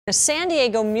A San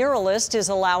Diego muralist is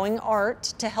allowing art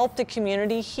to help the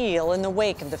community heal in the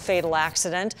wake of the fatal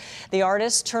accident. The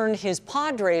artist turned his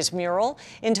Padres mural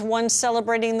into one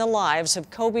celebrating the lives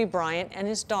of Kobe Bryant and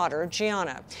his daughter,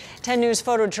 Gianna. 10 News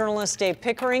photojournalist Dave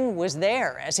Pickering was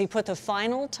there as he put the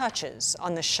final touches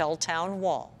on the Shelltown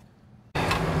wall.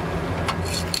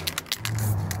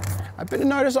 I've been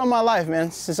an artist all my life, man,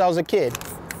 since I was a kid.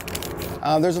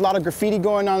 There's a lot of graffiti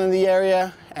going on in the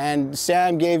area, and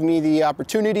Sam gave me the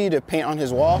opportunity to paint on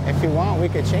his wall. If you want, we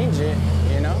could change it,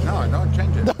 you know? No, don't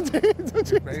change it. Don't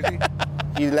change it. Crazy.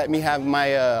 He let me have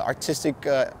my artistic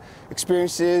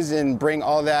experiences and bring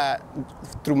all that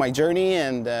through my journey,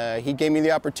 and he gave me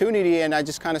the opportunity, and I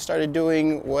just kind of started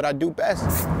doing what I do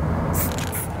best.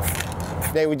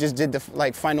 We just did the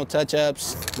final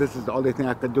touch-ups. This is the only thing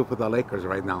I could do for the Lakers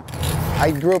right now.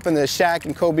 I grew up in the Shaq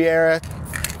and Kobe era.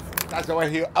 That's the way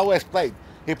he always played.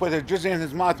 He put his jersey in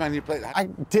his mouth and he played. I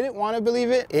didn't want to believe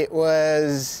it. It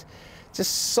was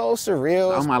just so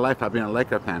surreal. All my life I've been a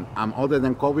Laker fan. I'm older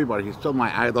than Kobe, but he's still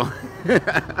my idol.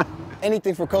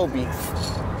 Anything for Kobe.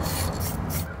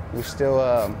 We still,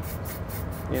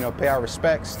 pay our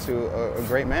respects to a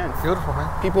great man. Beautiful,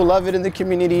 man. People love it in the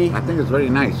community. I think it's very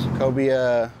nice. Kobe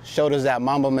showed us that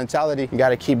Mamba mentality. You got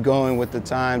to keep going with the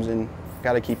times and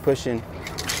got to keep pushing.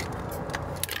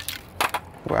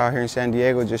 We're out here in San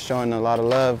Diego just showing a lot of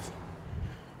love.